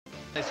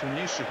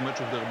Najsłynniejszych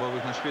meczów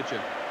derbowych na świecie.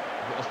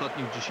 W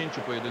ostatnich 10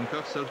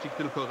 pojedynkach Celtic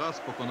tylko raz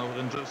pokonał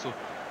Rangersów,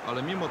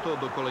 ale mimo to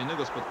do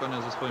kolejnego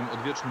spotkania ze swoim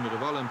odwiecznym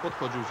rywalem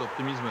podchodził z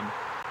optymizmem.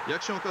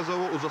 Jak się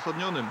okazało,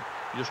 uzasadnionym.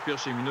 Już w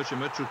pierwszej minucie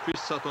meczu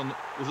Chris Sutton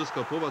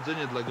uzyskał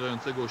prowadzenie dla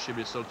grającego u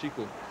siebie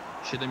Celticu.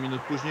 7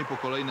 minut później po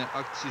kolejnej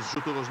akcji z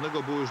rzutu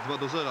rożnego było już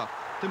 2-0.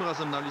 Tym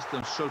razem na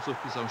listę strzelców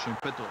wpisał się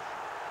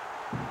Petrow.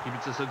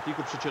 Kibice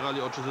Celticu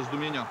przecierali oczy ze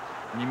zdumienia.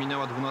 Nie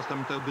minęła 12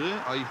 minuta gry,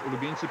 a ich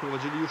ulubieńcy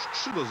prowadzili już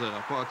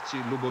 3-0 po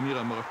akcji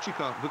Lubomira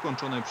Morawczyka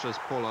wykończonej przez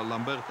Paula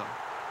Lamberta.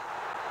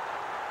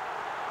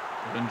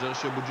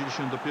 Rangersi obudzili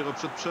się dopiero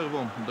przed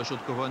przerwą.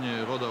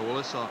 Dośrodkowanie Roda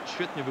Wallace'a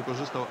świetnie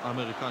wykorzystał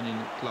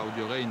Amerykanin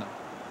Claudio Reyna.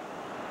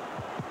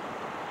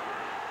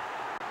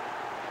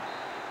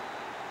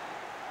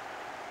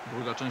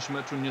 Druga część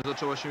meczu nie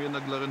zaczęła się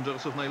jednak dla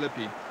Rangersów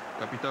najlepiej.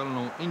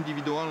 Kapitalną,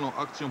 indywidualną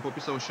akcją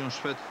popisał się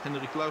Szwed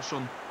Henrik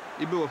Larsson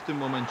i było w tym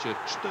momencie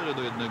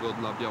 4-1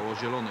 dla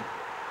biało-zielonych.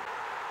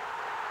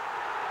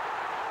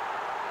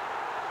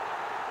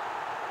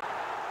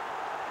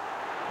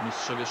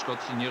 Mistrzowie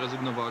Szkocji nie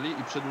rezygnowali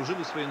i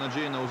przedłużyli swoje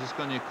nadzieje na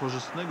uzyskanie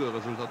korzystnego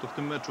rezultatu w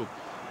tym meczu.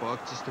 Po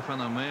akcji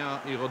Stephena Meya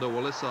i Roda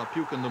Wallace'a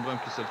piłkę do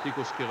bramki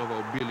Celticu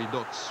skierował Billy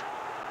Dodds.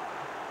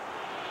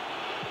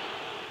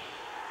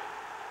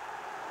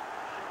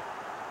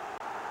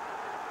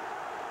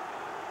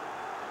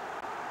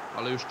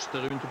 Ale już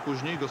 4 minuty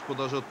później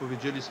gospodarze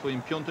odpowiedzieli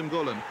swoim 5.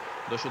 golem.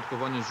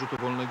 Dośrodkowanie z rzutu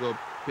wolnego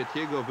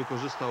Petiego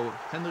wykorzystał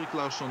Henrik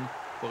Larsson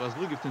po raz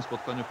drugi w tym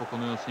spotkaniu,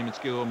 pokonując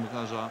niemieckiego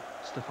bramkarza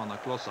Stefana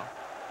Klossa.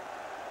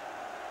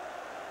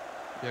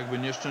 Jakby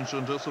nieszczęść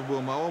Rangersów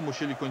było mało,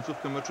 musieli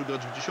końcówkę meczu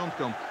grać w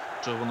dziesiątkę.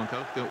 Czerwoną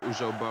kartkę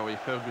ujrzał Barry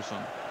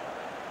Ferguson.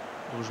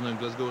 Drużynę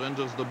Glasgow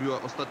Rangers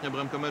zdobiła ostatnia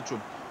bramka meczu.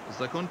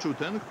 Zakończył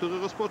ten, który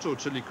rozpoczął,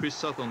 czyli Chris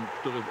Sutton,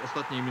 który w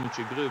ostatniej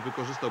minucie gry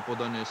wykorzystał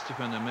podanie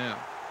Stephena Meya.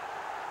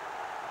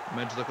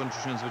 Mecz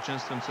zakończył się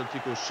zwycięstwem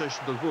Celticu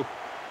 6-2.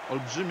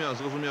 Olbrzymia,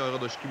 zrozumiała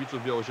radość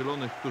kibiców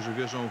biało-zielonych, którzy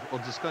wierzą w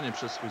odzyskanie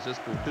przez swój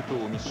zespół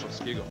tytułu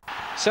mistrzowskiego.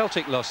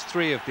 Celtic lost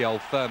 3 of the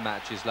Old Firm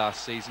matches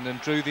last season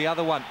and drew the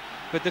other one,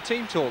 but the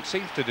team talk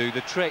seems to do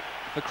the trick,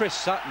 for Chris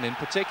Sutton in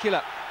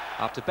particular.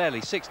 After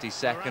barely 60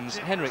 seconds,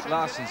 Henrik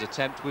Larsson's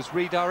attempt was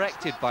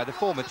redirected by the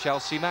former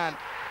Chelsea man,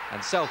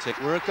 and Celtic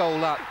were a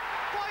goal up.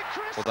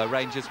 Although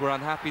Rangers were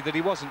unhappy that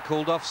he wasn't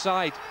called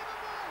offside.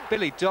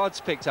 Billy Dodds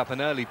picked up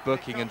an early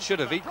booking and should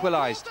have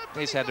equalised.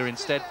 His header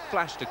instead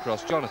flashed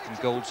across Jonathan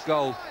Gould's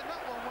goal.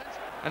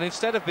 And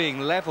instead of being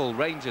level,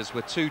 Rangers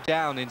were 2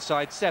 down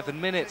inside 7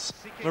 minutes.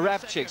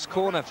 Moravcik's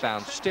corner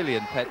found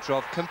Stilian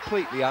Petrov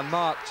completely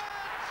unmarked.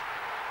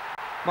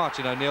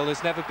 Martin O'Neill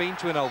has never been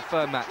to an Old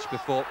Firm match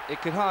before. It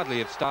could hardly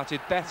have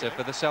started better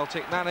for the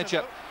Celtic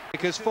manager,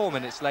 because 4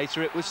 minutes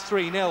later it was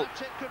 3-0.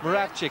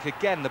 Moravcik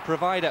again the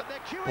provider.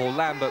 Paul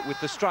Lambert with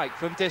the strike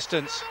from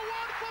distance.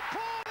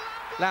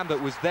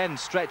 Lambert was then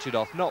stretchered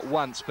off not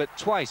once but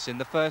twice in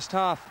the first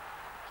half.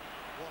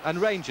 And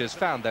Rangers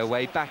found their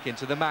way back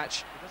into the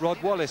match.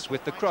 Rod Wallace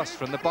with the cross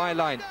from the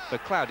byline for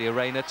Claudio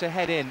Reyna to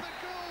head in.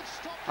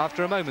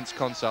 After a moment's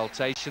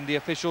consultation, the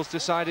officials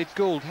decided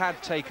Gould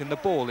had taken the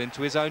ball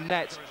into his own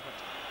net.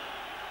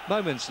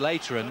 Moments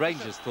later and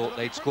Rangers thought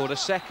they'd scored a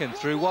second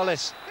through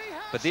Wallace,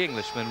 but the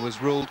Englishman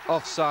was ruled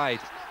offside.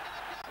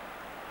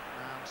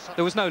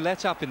 There was no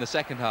let-up in the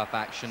second half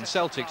action.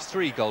 Celtic's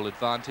 3-goal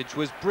advantage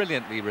was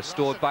brilliantly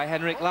restored by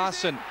Henrik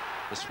Larsson.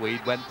 The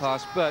Swede went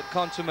past Bert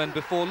Konterman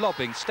before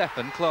lobbing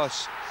Stefan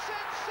Kloss.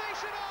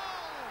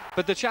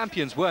 But the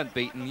champions weren't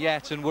beaten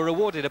yet and were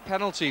awarded a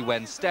penalty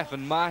when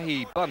Stefan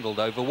Mahi bundled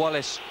over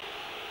Wallace.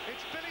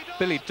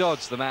 Billy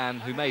Dodds the man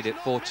who made it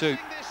 4-2.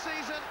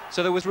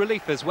 So there was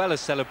relief as well as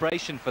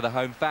celebration for the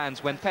home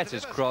fans when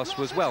Petter's cross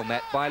was well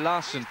met by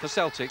Larsson for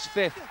Celtic's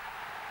 5th.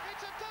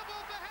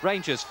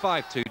 Rangers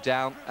 5-2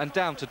 down and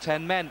down to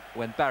 10 men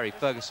when Barry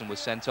Ferguson was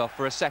sent off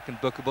for a second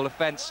bookable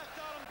offence.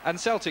 And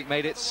Celtic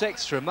made it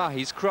 6 from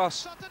Mahi's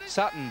cross.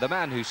 Sutton, the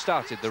man who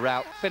started the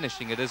rout,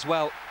 finishing it as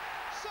well.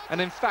 An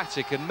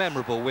emphatic and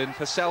memorable win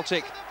for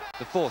Celtic,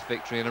 the 4th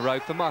victory in a row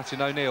for Martin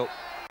O'Neill.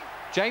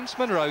 James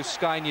Monroe,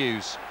 Sky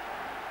News.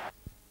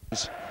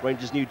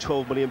 Rangers' new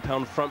 £12 million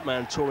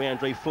frontman Torrey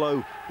Andre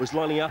Flo was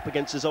lining up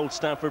against his old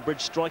Stamford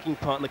Bridge striking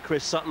partner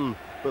Chris Sutton,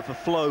 but for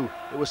Flo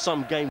it was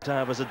some game to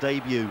have as a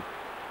debut.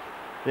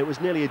 It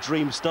was nearly a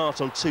dream start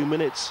on 2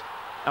 minutes.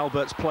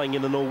 Albert's playing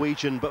in the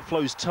Norwegian, but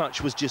Flo's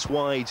touch was just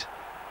wide.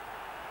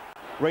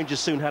 Rangers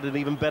soon had an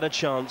even better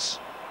chance.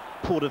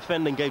 Poor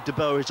defending gave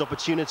derbowe his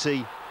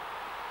opportunity.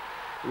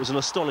 It was an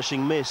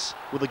astonishing miss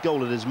with a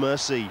goal at his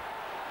mercy.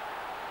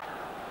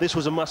 This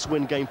was a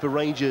must-win game for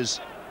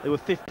Rangers. They were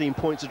 15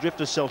 points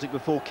adrift of Celtic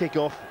before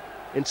kick-off.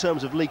 In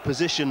terms of league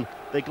position,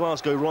 their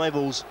Glasgow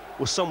rivals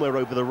were somewhere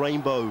over the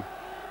rainbow.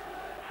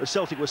 But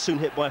Celtic were soon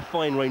hit by a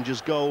fine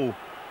Rangers goal.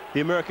 The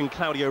American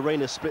Claudio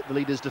Reyna split the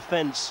leader's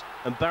defence,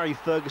 and Barry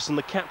Ferguson,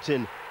 the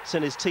captain,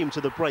 sent his team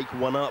to the break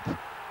 1-up.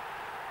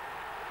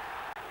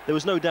 There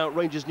was no doubt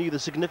Rangers knew the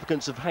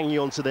significance of hanging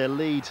on to their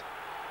lead.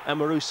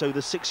 Amoruso, the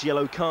 6th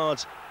yellow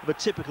card of a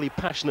typically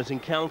passionate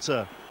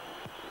encounter.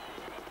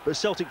 but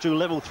Celtic drew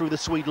level through the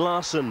Swede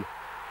Larsson.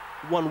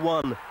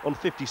 1-1 on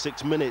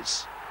 56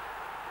 minutes.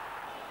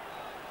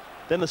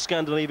 Then the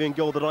Scandinavian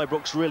goal that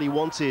Ibrox really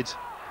wanted.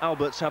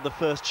 Alberts had the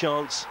first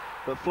chance,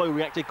 but Flo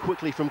reacted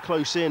quickly from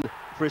close in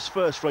for his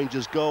first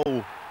Rangers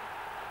goal.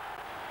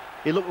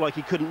 It looked like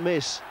he couldn't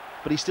miss,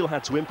 but he still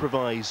had to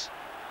improvise.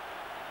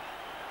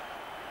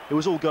 It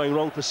was all going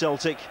wrong for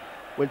Celtic.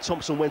 When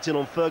Thompson went in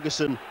on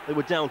Ferguson, they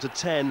were down to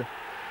 10.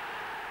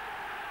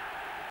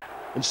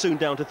 And soon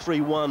down to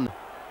 3-1.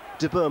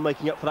 derbowe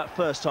making up for that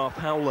first half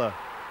howler.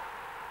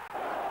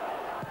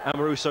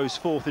 Amoruso's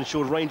fourth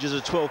ensured Rangers are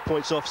 12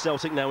 points off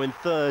Celtic, now in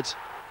third.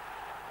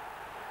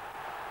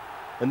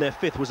 And their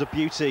fifth was a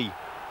beauty.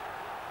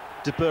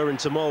 derbowe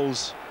into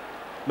Moles.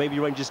 Maybe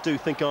Rangers do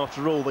think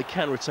after all they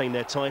can retain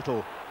their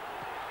title.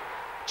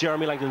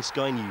 Jeremy Langdon,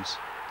 Sky News.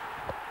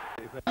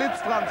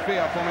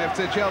 Blitztransfer vom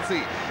FC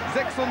Chelsea.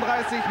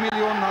 36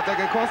 Millionen hat er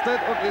gekostet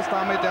und ist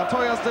damit der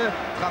teuerste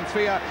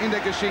Transfer in der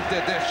Geschichte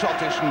des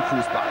schottischen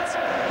Fußballs.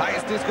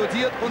 Heiß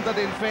diskutiert unter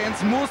den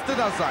Fans, musste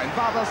das sein?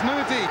 War das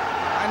nötig?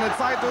 Eine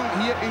Zeitung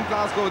hier in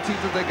Glasgow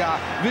titelte gar,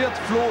 wird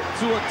Flo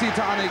zur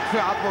Titanic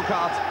für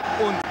Advokat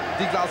und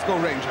die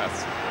Glasgow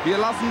Rangers. Wir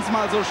lassen es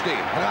mal so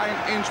stehen.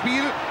 Rein ins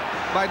Spiel.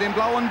 Bei den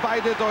Blauen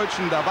beide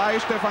Deutschen dabei,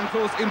 Stefan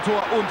Klos im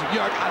Tor und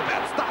Jörg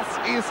Alberts. Das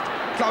ist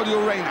Claudio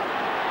Reyna.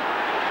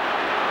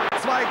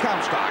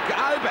 Zweikampfstark,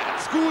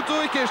 Alberts, gut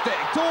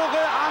durchgesteckt,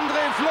 Tore,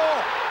 André Flo.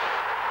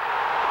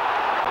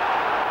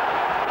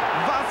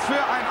 Was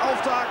für ein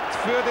Auftakt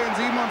für den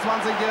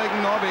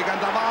 27-jährigen Norwegern.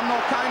 Da waren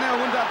noch keine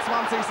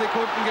 120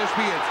 Sekunden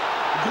gespielt.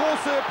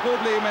 Große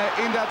Probleme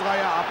in der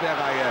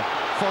Dreierabwehrreihe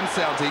von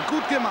Celtic.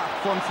 Gut gemacht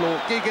von Flo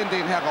gegen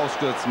den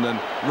herausstürzenden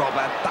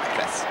Robert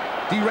Douglas.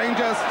 Die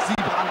Rangers, sie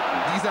brannten.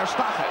 Dieser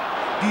Stachel,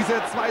 diese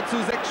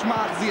 2:6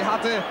 Schmach, sie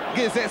hatte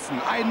gesessen.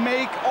 Ein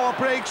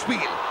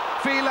Make-or-Break-Spiel.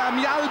 Fehler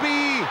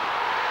Mjalby.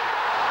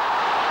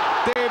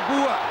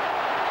 derbowe.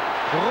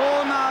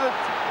 Ronald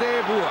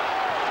derbowe.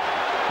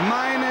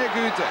 Meine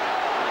Güte.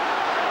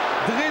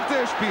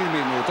 Dritte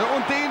Spielminute.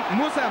 Und den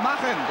muss er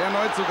machen, der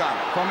Neuzugang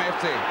vom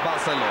FC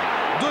Barcelona.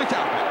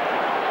 Durchatmen.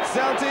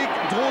 Celtic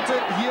drohte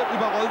hier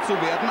überrollt zu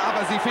werden,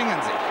 aber sie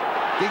fingen sich.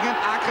 Gingen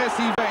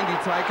aggressiver in die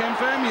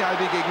Zweikämpfe.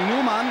 Mjalby gegen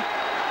Numan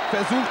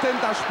versuchten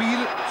das Spiel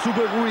zu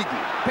beruhigen.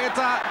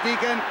 Petter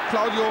gegen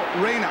Claudio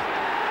Reyna.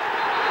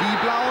 Die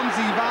Blauen,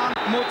 sie waren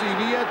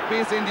motiviert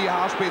bis in die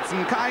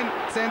Haarspitzen. Kein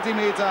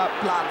Zentimeter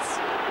Platz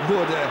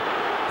wurde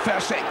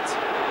verschenkt.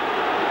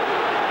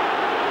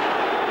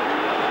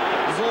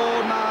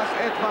 So nach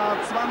etwa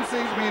 20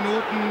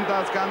 Minuten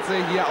das Ganze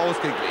hier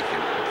ausgeglichen.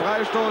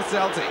 Freistoß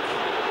Celtic.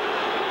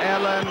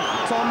 Alan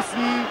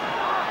Thompson,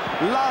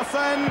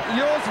 Larsen,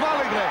 Jos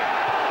Wallegren.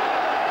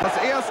 Das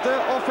erste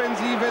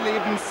offensive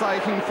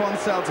Lebenszeichen von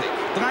Celtic.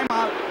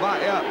 Dreimal war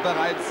er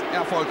bereits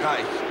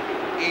erfolgreich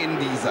in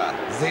dieser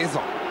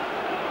Saison.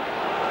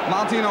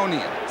 Martin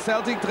O'Neill,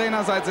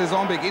 Celtic-Trainer seit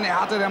Saisonbeginn.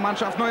 Er hatte der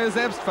Mannschaft neues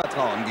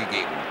Selbstvertrauen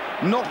gegeben.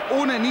 Noch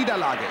ohne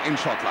Niederlage in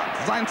Schottland.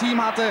 Sein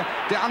Team hatte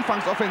der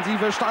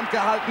Anfangsoffensive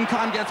standgehalten,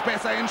 kam jetzt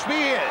besser ins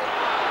Spiel.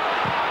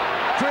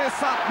 Chris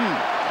Sutton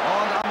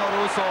und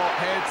Amoruso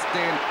hält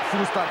den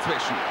Fuß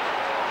dazwischen.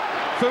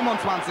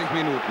 25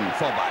 Minuten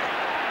vorbei.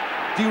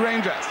 Die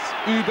Rangers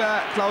über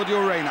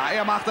Claudio Reyna.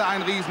 Er machte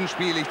ein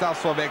Riesenspiel, ich darf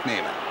es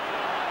vorwegnehmen.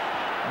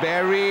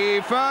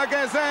 Barry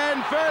Ferguson,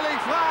 völlig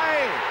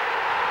frei.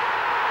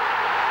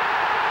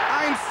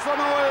 1:0,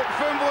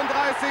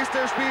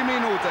 35.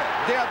 Spielminute.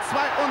 Der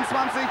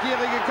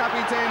 22-jährige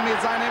Kapitän mit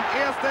seinem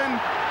ersten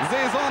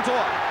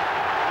Saisontor.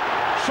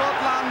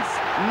 Schottlands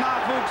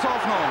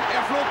Nachwuchshoffnung.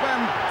 Er flog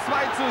beim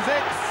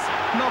 2:6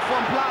 noch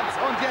vom Platz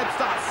und jetzt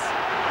das.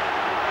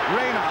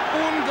 Reyna,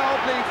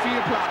 unglaublich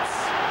viel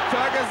Platz.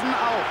 Ferguson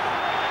auch.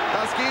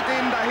 Das geht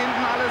ihnen da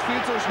hinten alles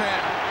viel zu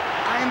schnell.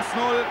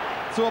 1:0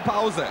 zur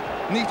Pause.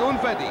 Nicht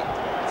unverdient.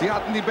 Sie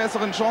hatten die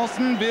besseren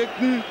Chancen,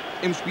 wirkten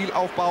im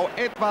Spielaufbau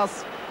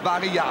etwas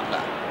variabler.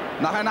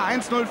 Nach einer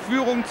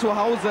 1:0-Führung zu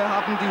Hause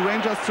haben die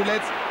Rangers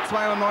zuletzt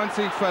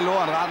 92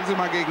 verloren. Raten Sie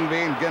mal gegen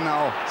wen?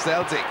 Genau,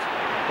 Celtic.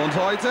 Und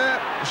heute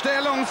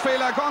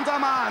Stellungsfehler,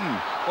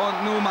 Kontermann.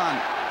 Und Numan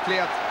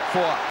klärt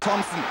vor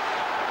Thompson.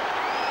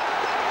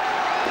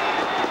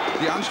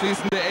 Die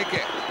anschließende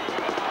Ecke.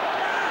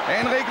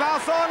 Henrik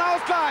Larsson,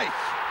 Ausgleich.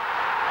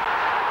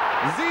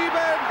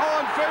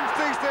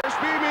 57.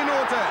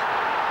 Spielminute.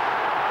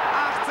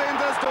 18.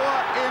 Tor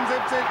im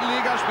 17.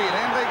 Ligaspiel.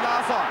 Henrik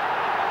Larsson.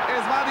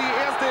 Es war die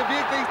erste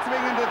wirklich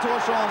zwingende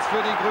Torchance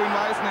für die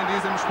Grün-Weißen in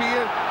diesem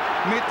Spiel.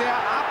 Mit der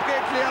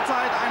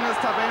Abgeklärtheit eines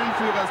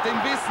Tabellenführers, dem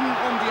Wissen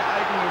um die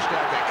eigene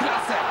Stärke.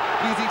 Klasse,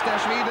 wie sich der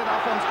Schwede da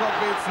von Scott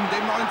Wilson,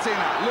 dem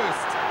 19er,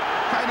 löst.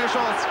 Keine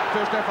Chance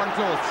für Stefan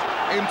Klos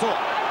im Tor.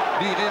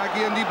 Wie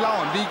reagieren die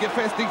Blauen? Wie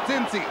gefestigt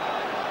sind sie?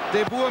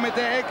 derbowe mit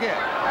der Ecke.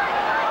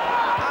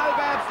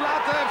 Alberts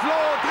Latte,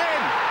 Flo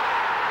drin.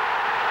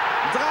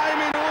 3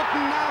 Minuten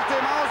nach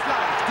dem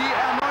Ausgleich. Die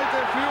erneute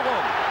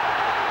Führung.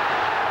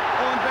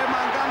 Und wenn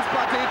man ganz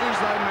pathetisch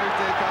sein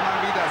möchte, kann man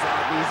wieder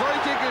sagen,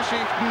 solche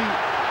Geschichten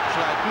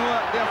schreibt nur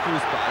der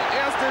Fußball.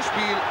 Erstes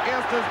Spiel,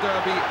 erstes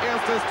Derby,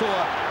 erstes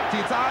Tor.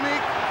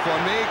 Titanic von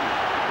wegen.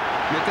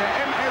 Mit der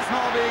MS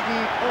Norwegen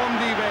um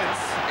die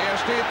Welt. Er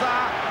steht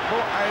da, wo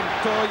ein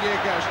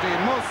Torjäger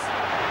stehen muss.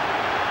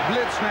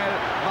 Blitzschnell,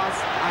 was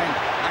ein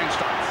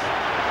Einstand.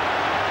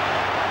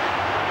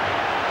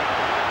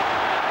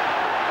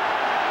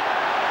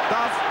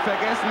 Das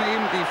vergessen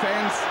ihm die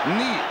Fans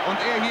nie und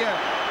er hier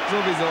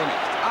sowieso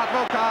nicht.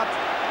 Advokat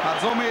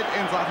hat somit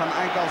in Sachen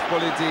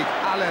Einkaufspolitik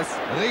alles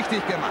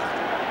richtig gemacht.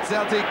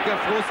 Celtic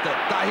gefrustet,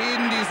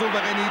 dahin die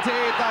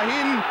Souveränität,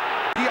 dahin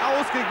die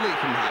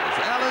Ausgeglichenheit.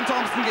 Alan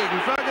Thompson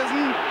gegen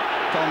Ferguson.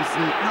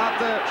 Thompson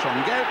hatte schon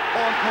gelb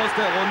und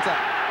musste runter.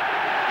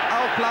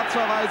 Auch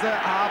Platzverweise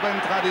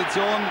haben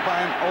Tradition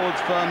beim Old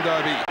Firm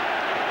Derby.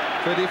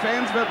 Für die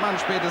Fans wird man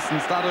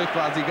spätestens dadurch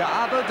quasi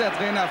geadelt. Der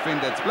Trainer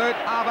findet's blöd,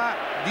 aber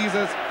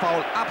dieses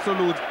Foul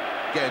absolut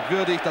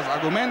geldwürdig. Das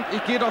Argument,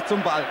 ich gehe doch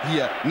zum Ball,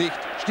 hier nicht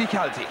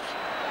stichhaltig.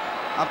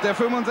 Ab der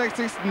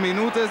 65.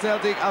 Minute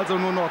Celtic also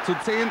nur noch zu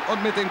 10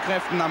 und mit den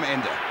Kräften am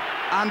Ende.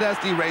 Anders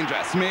die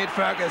Rangers mit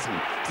Ferguson.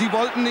 Sie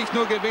wollten nicht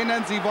nur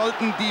gewinnen, sie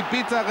wollten die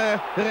bittere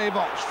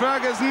Revanche.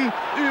 Ferguson,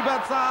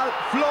 Überzahl,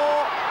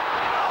 Flo.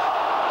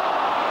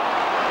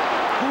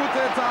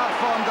 Gute Tat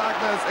von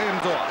Douglas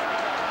im Tor.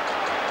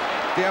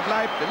 Der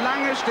bleibt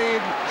lange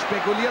stehen,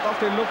 spekuliert auf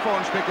den Lupfer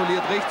und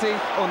spekuliert richtig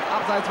und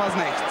abseits was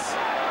nichts.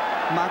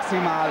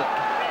 Maximal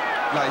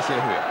gleiche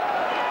Höhe.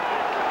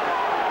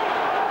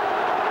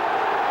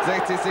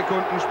 60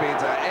 Sekunden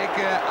später,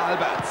 Ecke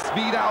Alberts,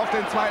 wieder auf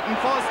den zweiten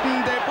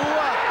Pfosten,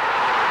 derbowe.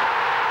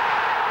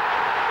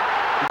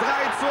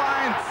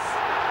 3:1.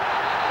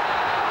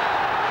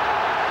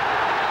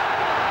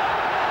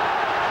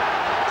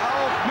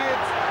 Auch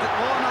mit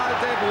Ronald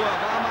derbowe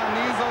war man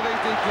nie so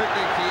richtig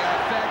glücklich hier.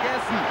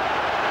 Vergessen.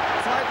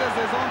 Zweites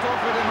Saisontor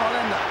für den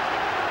Holländer.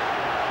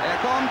 Er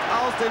kommt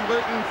aus dem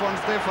Rücken von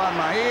Stefan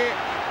Mecze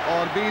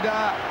und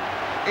wieder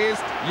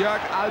ist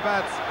Jörg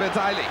Alberts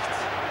beteiligt.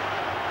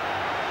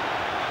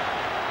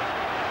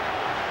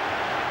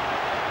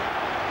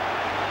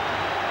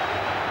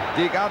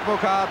 Dick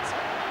Advokat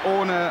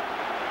ohne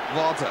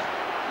Worte.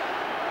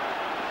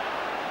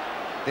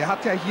 Der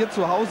hat ja hier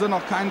zu Hause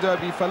noch kein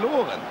Derby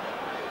verloren.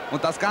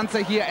 Und das Ganze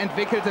hier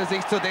entwickelte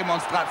sich zur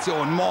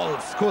Demonstration.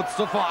 Mols kurz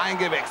zuvor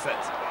eingewechselt.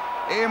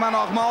 Immer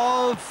noch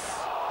Mols.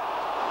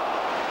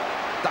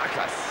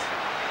 Douglas.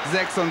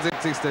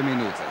 76.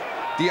 Minute.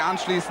 Die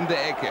anschließende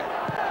Ecke.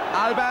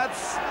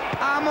 Alberts.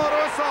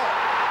 Amoroso.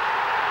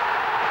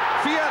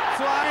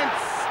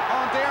 4:1.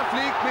 Und der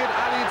fliegt mit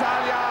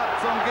Alitalia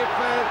zum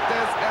Gipfel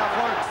des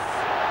Erfolgs.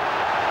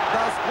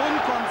 Das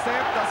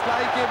Grundkonzept, das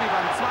gleiche wie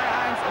beim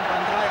 2:1 und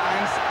beim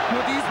 3:1.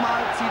 Nur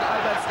diesmal zieht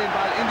Alberts den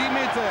Ball in die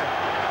Mitte.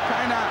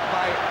 Keiner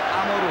bei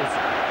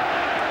Amoroso.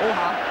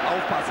 Oha,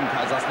 aufpassen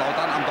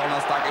Kaiserslautern am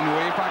Donnerstag im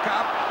UEFA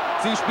Cup.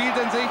 Sie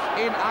spielten sich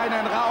in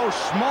einen Rausch.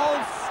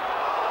 Mols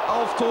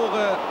auf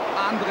Tore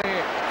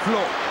André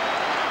Flo.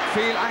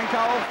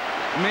 Fehleinkauf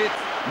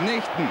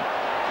mitnichten.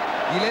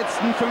 Die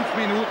letzten 5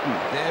 Minuten.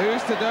 Der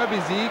höchste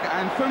Derby-Sieg,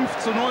 ein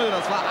 5:0.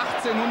 Das war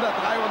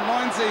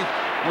 1893.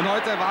 Und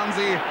heute waren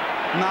sie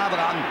nah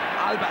dran.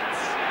 Alberts.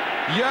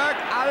 Jörg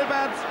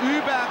Alberts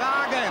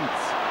überragend.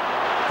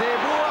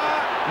 Derbowe,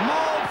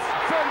 Mols,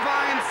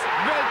 5:1,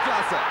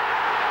 Weltklasse.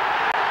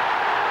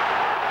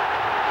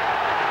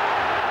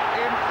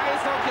 Im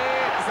Eishockey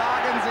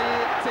sagen sie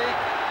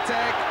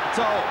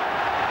Tic-Tac-Toe.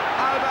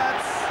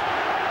 Alberts,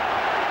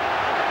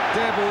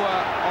 Derbowe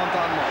und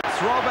dann Mols.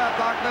 Robert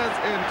Douglas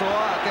im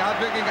Tor, der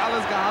hat wirklich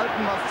alles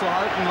gehalten, was zu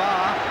halten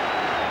war.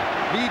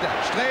 Wieder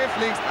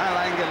sträflichst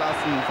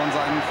alleingelassen von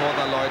seinen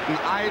Vorderleuten.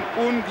 Ein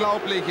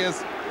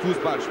unglaubliches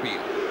Fußballspiel.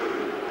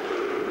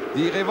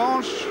 Die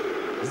Revanche,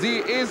 sie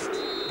ist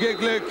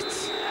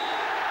geglückt.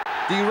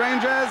 Die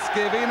Rangers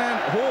gewinnen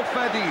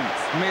hochverdient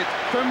mit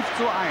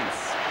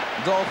 5:1.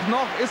 Doch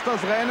noch ist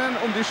das Rennen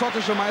um die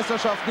schottische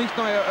Meisterschaft nicht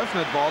neu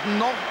eröffnet worden.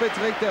 Noch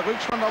beträgt der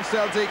Rückstand auf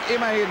Celtic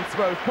immerhin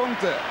 12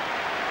 Punkte.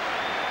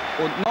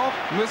 Und noch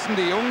müssen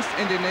die Jungs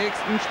in den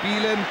nächsten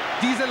Spielen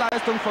diese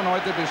Leistung von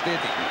heute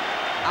bestätigen.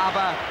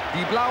 Aber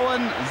die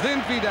Blauen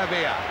sind wieder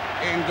wer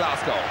in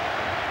Glasgow.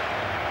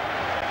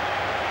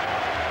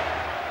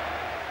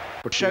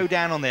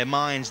 Showdown on their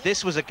minds.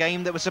 This was a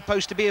game that was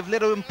supposed to be of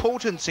little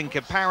importance in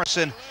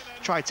comparison.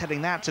 Try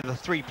telling that to the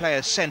 3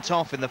 players sent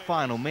off in the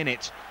final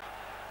minute.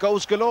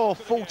 Goals galore,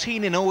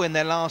 14 in all in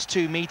their last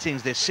 2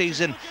 meetings this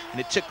season, and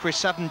it took Chris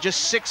Sutton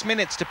just 6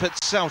 minutes to put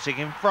Celtic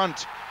in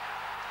front.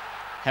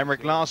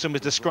 Henrik Larsson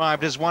was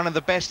described as one of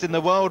the best in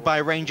the world by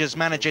Rangers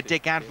manager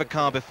Dick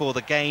Advocat before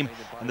the game,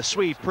 and the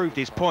Swede proved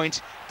his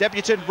point.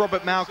 Debutant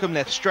Robert Malcolm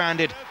left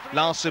stranded,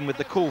 Larsson with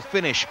the cool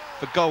finish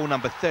for goal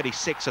number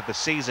 36 of the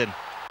season.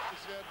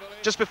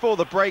 Just before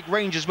the break,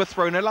 Rangers were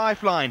thrown a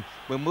lifeline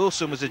when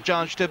Wilson was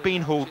adjudged to have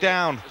been hauled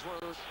down.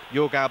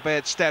 Jörg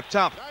Albert stepped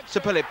up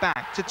to pull it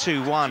back to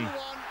 2-1.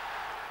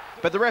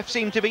 But the ref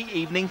seemed to be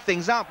evening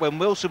things up when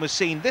Wilson was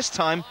seen this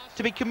time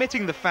to be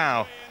committing the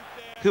foul.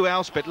 Who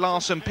else but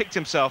Larsson picked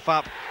himself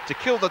up to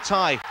kill the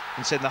tie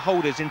and send the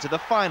holders into the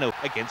final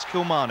against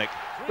Kilmarnock.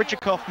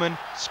 Richard Kaufman,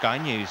 Sky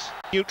News.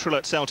 Neutral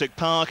at Celtic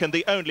Park and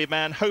the only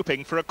man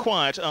hoping for a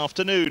quiet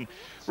afternoon.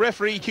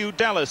 Referee Hugh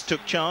Dallas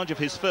took charge of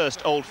his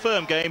first Old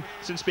Firm game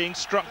since being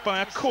struck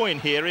by a coin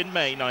here in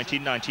May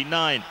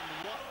 1999.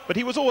 But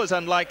he was always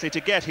unlikely to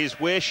get his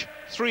wish.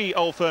 3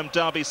 Old Firm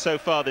derbies so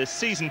far this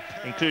season,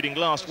 including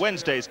last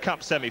Wednesday's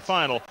Cup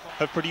semi-final,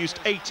 have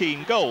produced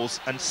 18 goals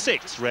and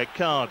 6 red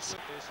cards.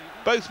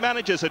 Both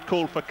managers had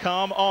called for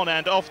calm on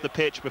and off the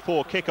pitch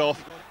before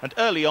kick-off, and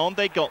early on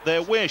they got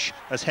their wish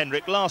as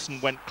Henrik Larsson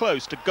went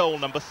close to goal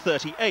number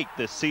 38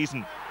 this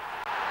season.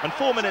 And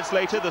 4 minutes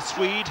later the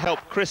Swede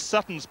helped Chris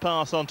Sutton's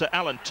pass on to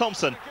Alan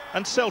Thompson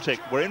and Celtic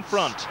were in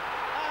front.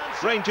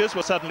 Rangers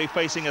were suddenly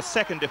facing a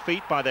second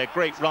defeat by their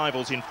great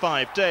rivals in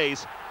 5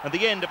 days and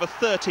the end of a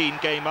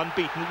 13-game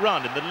unbeaten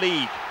run in the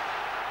league.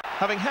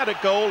 Having had a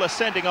goal, a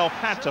sending-off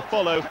had to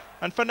follow,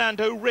 and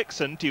Fernando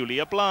Rickson duly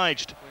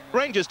obliged.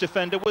 Rangers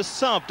defender was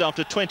subbed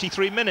after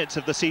 23 minutes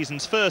of the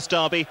season's first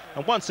derby,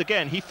 and once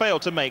again he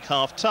failed to make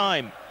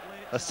half-time.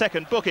 A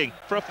second booking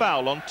for a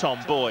foul on Tom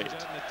Boyd.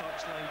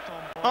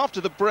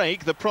 After the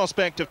break, the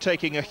prospect of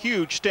taking a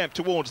huge step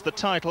towards the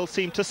title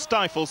seemed to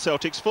stifle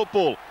Celtic's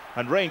football,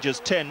 and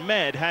Rangers' 10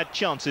 men had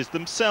chances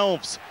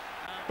themselves.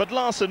 But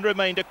Larsson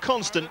remained a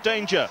constant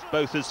danger,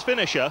 both as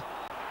finisher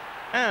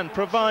and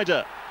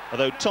provider,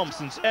 although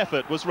Thompson's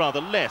effort was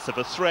rather less of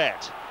a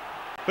threat.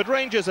 But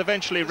Rangers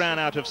eventually ran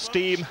out of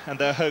steam and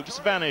their hopes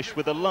vanished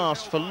with a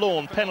last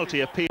forlorn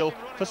penalty appeal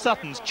for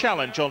Sutton's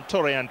challenge on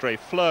Tore-André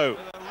Flo.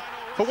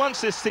 For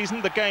once this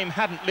season, the game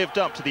hadn't lived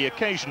up to the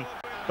occasion,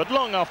 but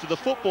long after the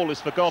football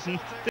is forgotten,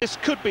 this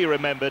could be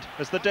remembered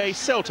as the day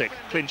Celtic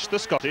clinched the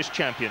Scottish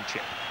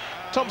Championship.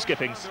 Tom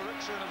Skippings,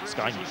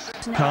 Sky News.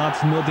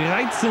 Nur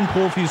 13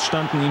 Profis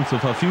standen ihm zur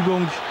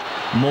Verfügung.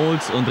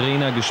 Mols und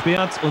Rehner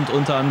gesperrt und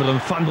unter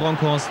anderem Van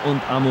Bronckhorst und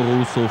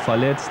Amoroso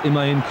verletzt.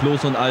 Immerhin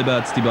Klos und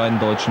Alberts, die beiden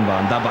Deutschen,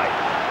 waren dabei.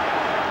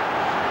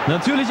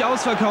 Natürlich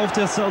ausverkauft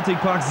der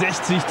Celtic Park.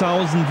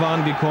 60.000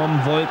 waren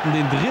gekommen, wollten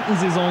den 3.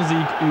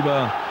 Saisonsieg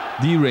über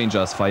die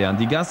Rangers feiern.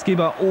 Die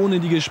Gastgeber ohne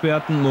die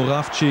Gesperrten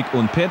Moravcik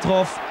und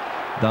Petrov.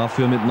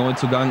 Dafür mit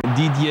Neuzugang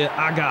Didier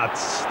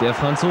Agathe, der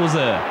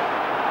Franzose.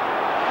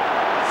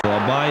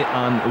 Vorbei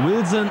an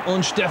Wilson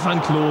und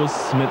Stefan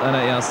Klos mit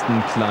einer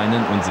ersten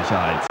kleinen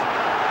Unsicherheit.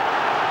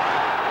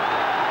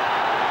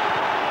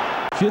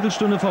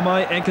 Viertelstunde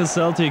vorbei, Ecke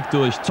Celtic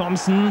durch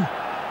Thompson.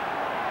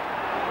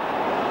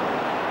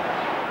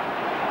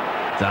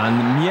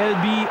 Dann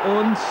Mjällby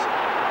und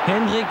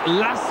Henrik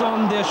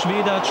Larsson, der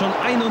Schwede, hat schon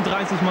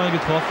 31 Mal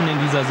getroffen in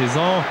dieser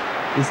Saison.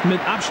 Ist mit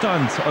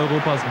Abstand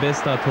Europas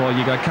bester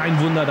Torjäger. Kein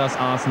Wunder, dass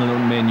Arsenal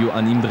und Man U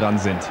an ihm dran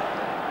sind.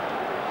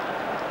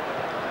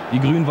 Die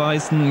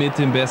Grün-Weißen mit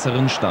dem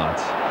besseren Start.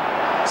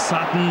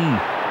 Sutton,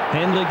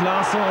 Henrik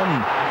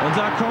Larsson und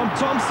da kommt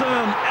Thompson,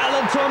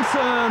 Alan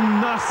Thompson,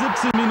 nach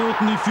 17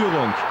 Minuten die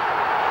Führung.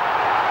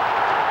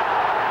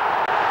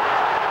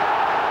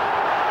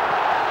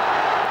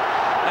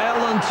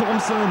 Alan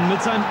Thompson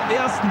mit seinem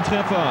ersten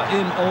Treffer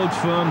im Old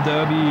Firm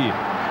Derby.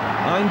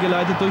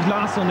 Eingeleitet durch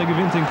Larsson, der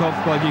gewinnt den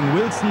Kopfball gegen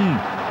Wilson.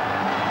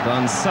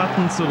 Dann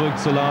Sutton zurück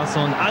zu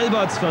Larsson.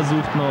 Alberts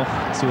versucht noch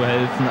zu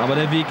helfen, aber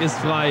der Weg ist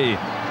frei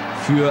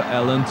für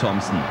Alan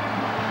Thompson.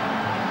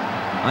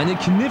 Eine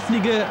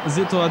knifflige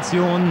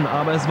Situation,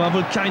 aber es war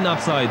wohl kein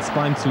Abseits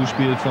beim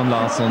Zuspiel von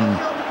Larsson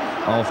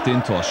auf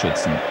den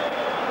Torschützen.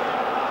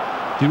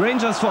 Die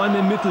Rangers vor allem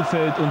im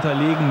Mittelfeld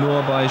unterlegen,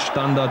 nur bei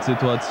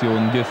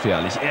Standardsituationen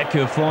gefährlich.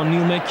 Ecke von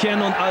Neil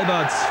McCann und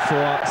Alberts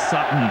vor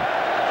Sutton.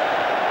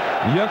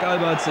 Jörg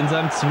Alberts in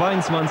seinem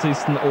 22.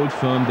 Old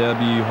Firm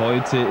Derby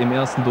heute im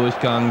ersten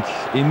Durchgang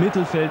im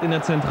Mittelfeld in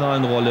der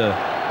zentralen Rolle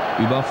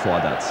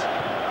überfordert.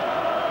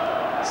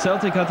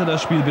 Celtic hatte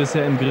das Spiel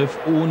bisher im Griff,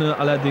 ohne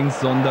allerdings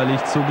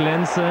sonderlich zu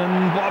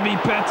glänzen. Bobby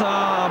Petter,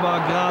 aber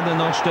gerade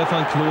noch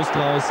Stefan Klos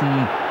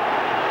draußen.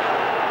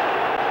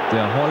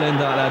 Der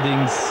Holländer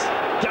allerdings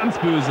ganz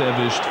böse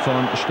erwischt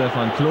von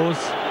Stefan Klos.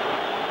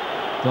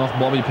 Doch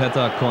Bobby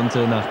Petter konnte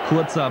nach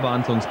kurzer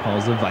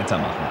Behandlungspause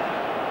weitermachen.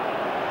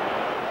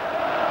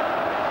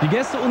 Die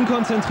Gäste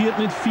unkonzentriert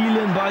mit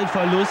vielen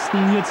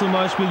Ballverlusten. Hier zum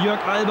Beispiel Jörg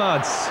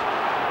Alberts.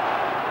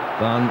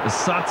 Dann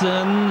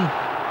Sutton.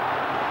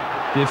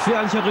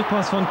 Gefährlicher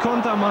Rückpass von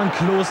Kontermann,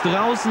 Klos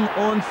draußen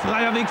und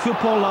freier Weg für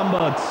Paul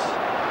Lambert.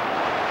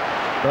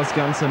 Das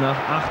Ganze nach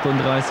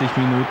 38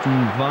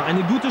 Minuten war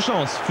eine gute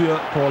Chance für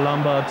Paul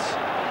Lambert,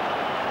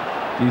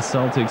 die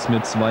Celtics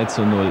mit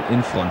 2:0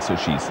 in Front zu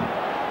schießen.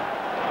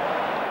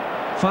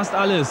 Fast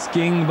alles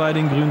ging bei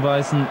den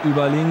Grün-Weißen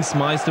über links,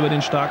 meist über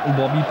den starken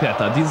Bobby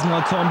Petter.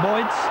 Diesmal Tom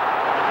Boyd,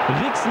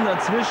 Rickson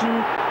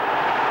dazwischen.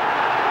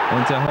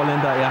 Und der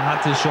Holländer, er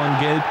hatte schon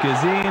gelb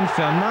gesehen.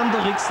 Fernando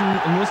Rickson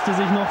musste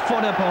sich noch vor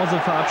der Pause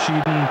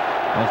verabschieden.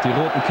 Auf die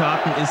roten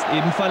Karten ist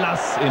eben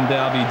Verlass im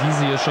Derby.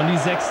 Diese hier schon die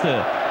 6.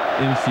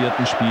 im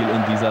 4. Spiel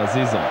in dieser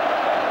Saison.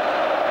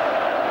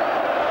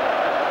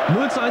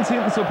 0:1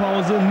 hinten zur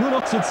Pause, nur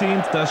noch zu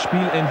 10. Das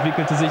Spiel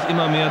entwickelte sich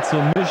immer mehr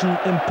zur Mission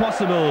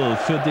Impossible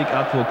für Dick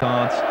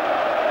Advocaat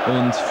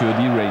und für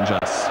die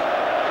Rangers.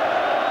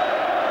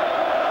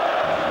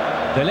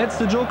 Der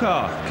letzte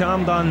Joker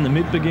kam dann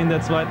mit Beginn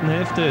der zweiten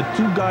Hälfte.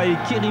 Tugay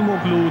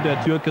Kerimoglu,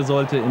 der Türke,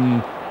 sollte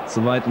im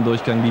zweiten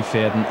Durchgang die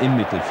Fäden im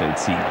Mittelfeld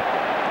ziehen.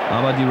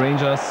 Aber die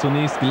Rangers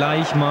zunächst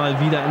gleich mal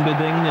wieder in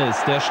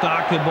Bedrängnis. Der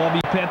starke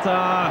Bobby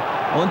Petter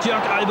und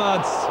Jörg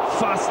Alberts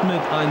fast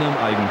mit einem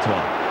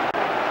Eigentor.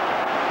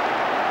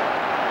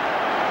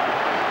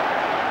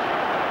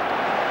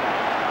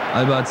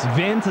 Alberts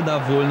wähnte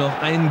da wohl noch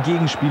einen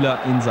Gegenspieler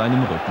in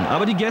seinem Rücken.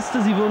 Aber die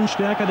Gäste, sie wurden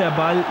stärker, der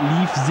Ball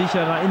lief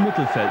sicherer im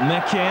Mittelfeld.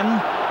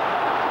 McCann.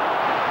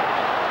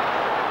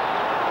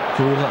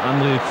 Tore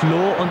André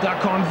Flo und da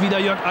kommt wieder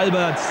Jörg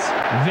Alberts.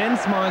 Wenn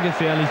es mal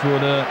gefährlich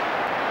wurde,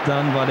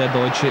 dann war der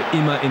Deutsche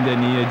immer in der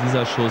Nähe,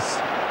 dieser Schuss.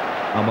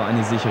 Aber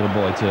eine sichere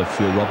Beute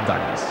für Rob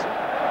Douglas.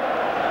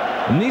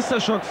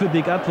 Nächster Schock für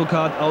Dick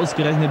Advokat,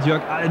 ausgerechnet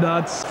Jörg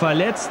Alberts.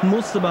 Verletzt,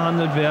 musste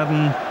behandelt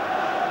werden.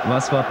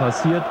 Was war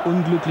passiert?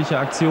 Unglückliche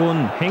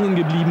Aktion, hängen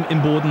geblieben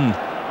im Boden.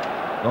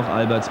 Doch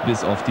Alberts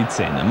biss auf die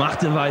Zähne,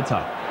 machte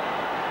weiter.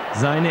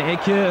 Seine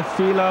Ecke,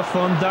 Fehler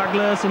von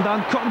Douglas und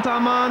dann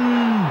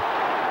Kontermann.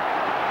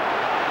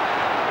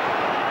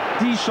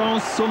 Die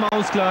Chance zum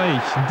Ausgleich.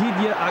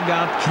 Didier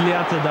Agathe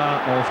klärte da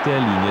auf der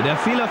Linie. Der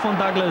Fehler von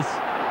Douglas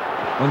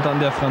und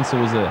dann der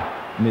Franzose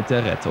mit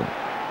der Rettung.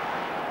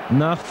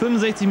 Nach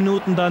 65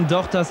 Minuten dann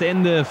doch das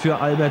Ende für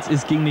Alberts.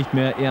 Es ging nicht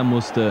mehr, er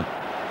musste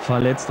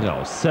verletzt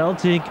raus.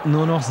 Celtic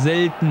nur noch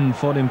selten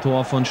vor dem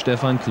Tor von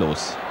Stefan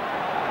Klos.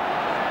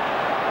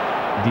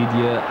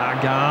 Didier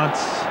Agathe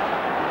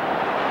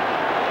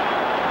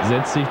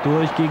setzt sich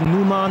durch gegen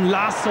Numan,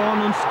 Larsson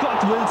und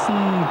Scott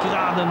Wilson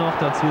gerade noch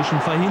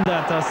dazwischen,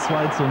 verhindert das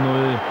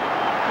 2:0.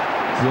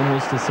 So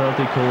musste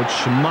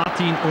Celtic-Coach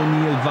Martin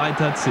O'Neill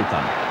weiter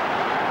zittern.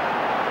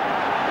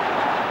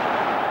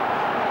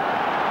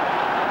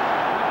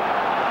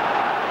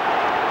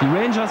 Die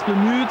Rangers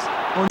bemüht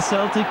und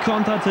Celtic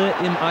konterte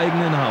im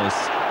eigenen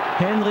Haus.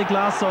 Henrik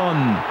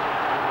Larsson.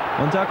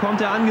 Und da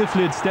kommt er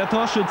angeflitzt, der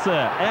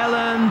Torschütze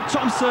Alan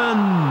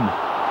Thompson.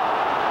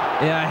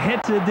 Er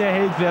hätte der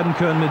Held werden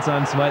können mit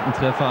seinem zweiten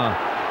Treffer.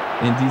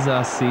 In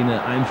dieser Szene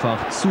einfach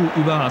zu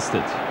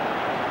überhastet.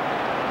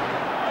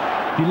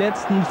 Die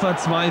letzten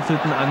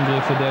verzweifelten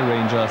Angriffe der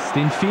Rangers.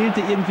 Denen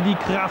fehlte irgendwie die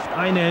Kraft,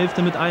 eine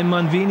Hälfte mit einem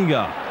Mann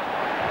weniger.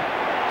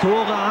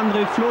 Tore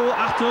André Flo,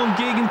 Achtung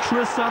gegen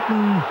Chris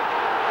Sutton.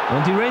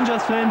 Und die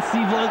Rangers-Fans,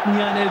 sie wollten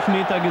hier einen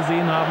Elfmeter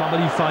gesehen haben, aber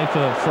die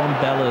Pfeife von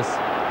Dallas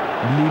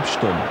blieb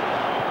stumm.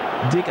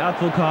 Dick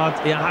Advokat,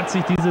 er hat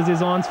sich diese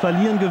Saison ans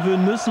Verlieren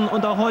gewöhnen müssen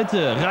und auch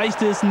heute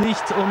reichte es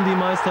nicht, um die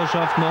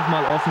Meisterschaft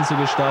nochmal offen zu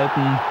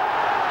gestalten.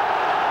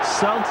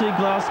 Celtic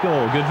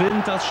Glasgow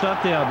gewinnt das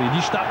Stadtderby,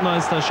 die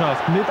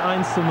Stadtmeisterschaft mit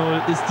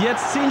 1:0, ist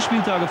jetzt 10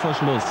 Spieltage vor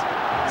Schluss.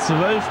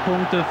 12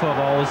 Punkte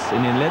voraus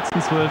in den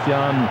letzten 12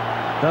 Jahren.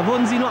 Da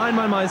wurden sie nur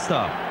einmal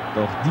Meister.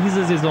 Doch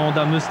diese Saison,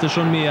 da müsste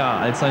schon mehr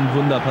als ein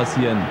Wunder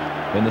passieren,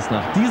 wenn es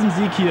nach diesem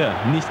Sieg hier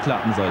nicht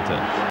klappen sollte.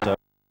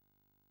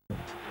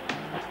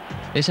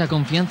 Esa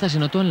confianza se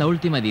notó en la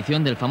última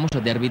edición del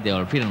famoso derby de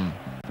Old Firm,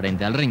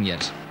 frente al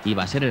Rangers, y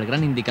va a ser el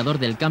gran indicador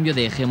del cambio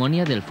de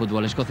hegemonía del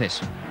fútbol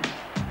escocés.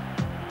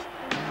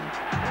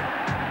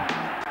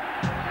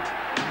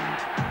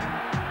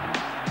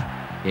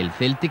 El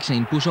Celtic se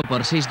impuso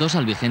por 6-2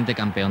 al vigente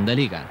campeón de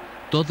liga.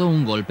 Todo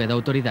un golpe de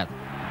autoridad.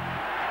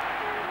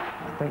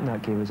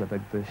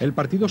 El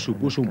partido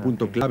supuso un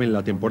punto clave en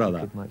la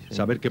temporada,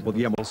 saber que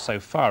podíamos.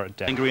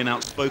 Angry and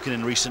outspoken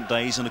in recent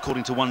days, and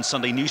according to one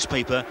Sunday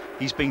newspaper,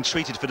 he's been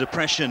treated for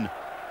depression.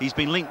 He's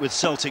been linked with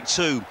Celtic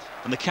too,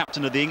 and the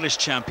captain of the English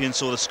champions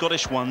saw the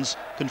Scottish ones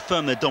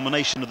confirm their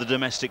domination of the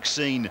domestic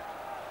scene.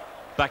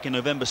 Back in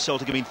November,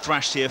 Celtic have been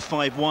thrashed here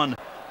 5-1,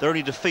 their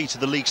only defeat of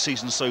the league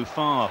season so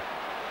far.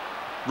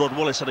 Rod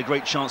Wallace had a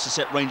great chance to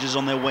set Rangers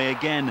on their way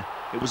again.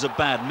 It was a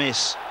bad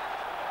miss.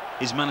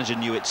 His manager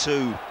knew it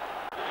too.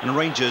 And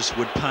Rangers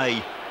would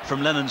pay.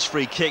 From Lennon's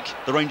free kick,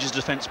 the Rangers'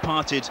 defence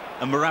parted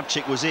and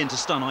Moravcik was in to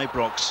stun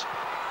Ibrox.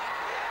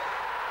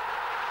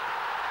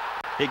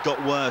 It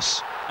got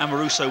worse.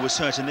 Amoruso was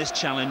hurt in this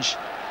challenge.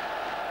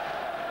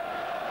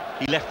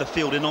 He left the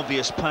field in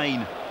obvious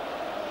pain.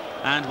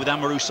 And with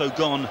Amoruso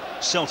gone,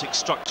 Celtic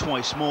struck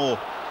twice more.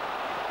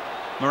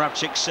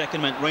 Moravcik's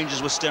second meant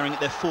Rangers were staring at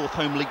their 4th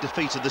home league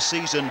defeat of the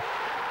season.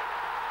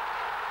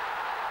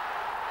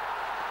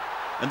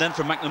 And then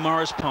from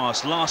McNamara's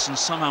pass, Larsson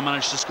somehow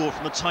managed to score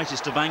from the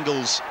tightest of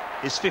angles,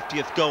 his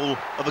 50th goal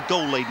of a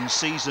goal-laden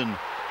season.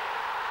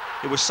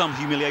 It was some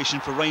humiliation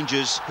for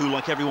Rangers, who,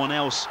 like everyone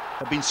else,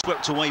 have been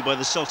swept away by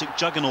the Celtic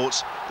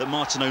juggernauts that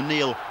Martin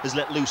O'Neill has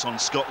let loose on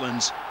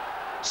Scotland.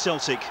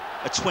 Celtic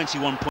are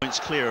 21 points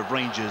clear of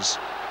Rangers.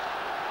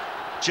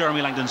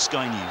 Jeremy Langdon,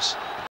 Sky News.